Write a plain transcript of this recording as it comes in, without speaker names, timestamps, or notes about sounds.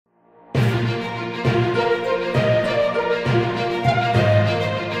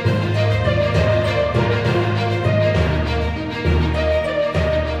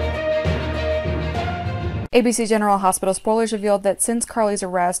ABC General Hospital spoilers revealed that since Carly's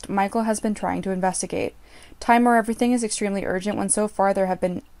arrest, Michael has been trying to investigate. Time or everything is extremely urgent when so far there have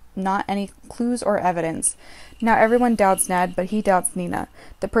been not any clues or evidence. Now everyone doubts Ned, but he doubts Nina.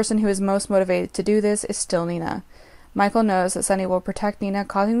 The person who is most motivated to do this is still Nina. Michael knows that Sonny will protect Nina,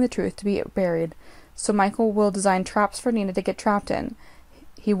 causing the truth to be buried. So Michael will design traps for Nina to get trapped in.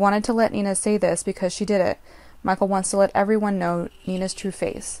 He wanted to let Nina say this because she did it. Michael wants to let everyone know Nina's true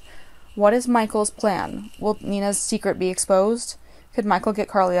face. What is Michael's plan? Will Nina's secret be exposed? Could Michael get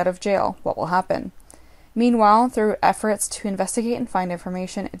Carly out of jail? What will happen? Meanwhile, through efforts to investigate and find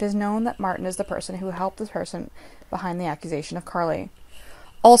information, it is known that Martin is the person who helped the person behind the accusation of Carly.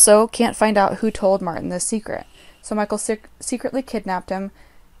 Also, can't find out who told Martin this secret. So Michael secretly kidnapped him.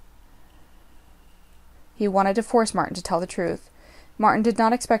 He wanted to force Martin to tell the truth. Martin did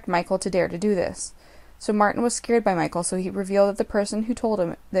not expect Michael to dare to do this. So Martin was scared by Michael, so he revealed that the person who told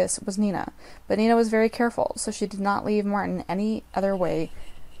him this was Nina. But Nina was very careful, so she did not leave Martin any other way.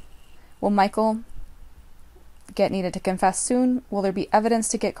 Will Michael get Nina to confess soon? Will there be evidence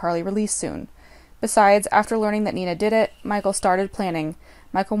to get Carly released soon? Besides, after learning that Nina did it, Michael started planning.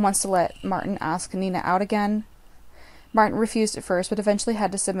 Michael wants to let Martin ask Nina out again. Martin refused at first, but eventually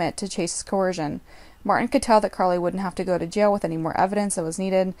had to submit to Chase's coercion. Martin could tell that Carly wouldn't have to go to jail with any more evidence that was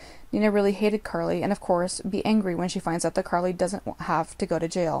needed. Nina really hated Carly, and of course, be angry when she finds out that Carly doesn't have to go to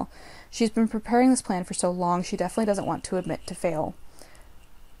jail. She's been preparing this plan for so long, she definitely doesn't want to admit to fail.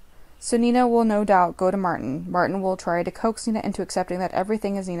 So Nina will no doubt go to Martin. Martin will try to coax Nina into accepting that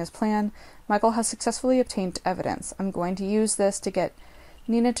everything is Nina's plan. Michael has successfully obtained evidence. I'm going to use this to get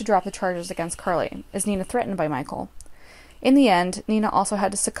Nina to drop the charges against Carly. Is Nina threatened by Michael? In the end, Nina also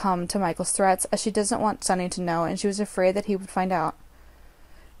had to succumb to Michael's threats, as she doesn't want Sonny to know, and she was afraid that he would find out.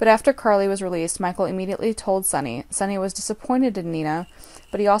 But after Carly was released, Michael immediately told Sonny. Sonny was disappointed in Nina,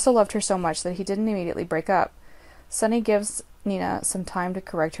 but he also loved her so much that he didn't immediately break up. Sonny gives Nina some time to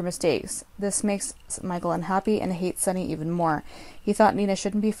correct her mistakes. This makes Michael unhappy and hates Sonny even more. He thought Nina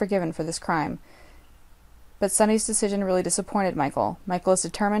shouldn't be forgiven for this crime. But Sonny's decision really disappointed Michael. Michael is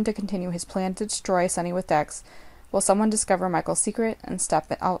determined to continue his plan to destroy Sonny with Dex. Will someone discover Michael's secret and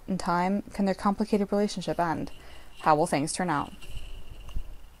step out in time? Can their complicated relationship end? How will things turn out?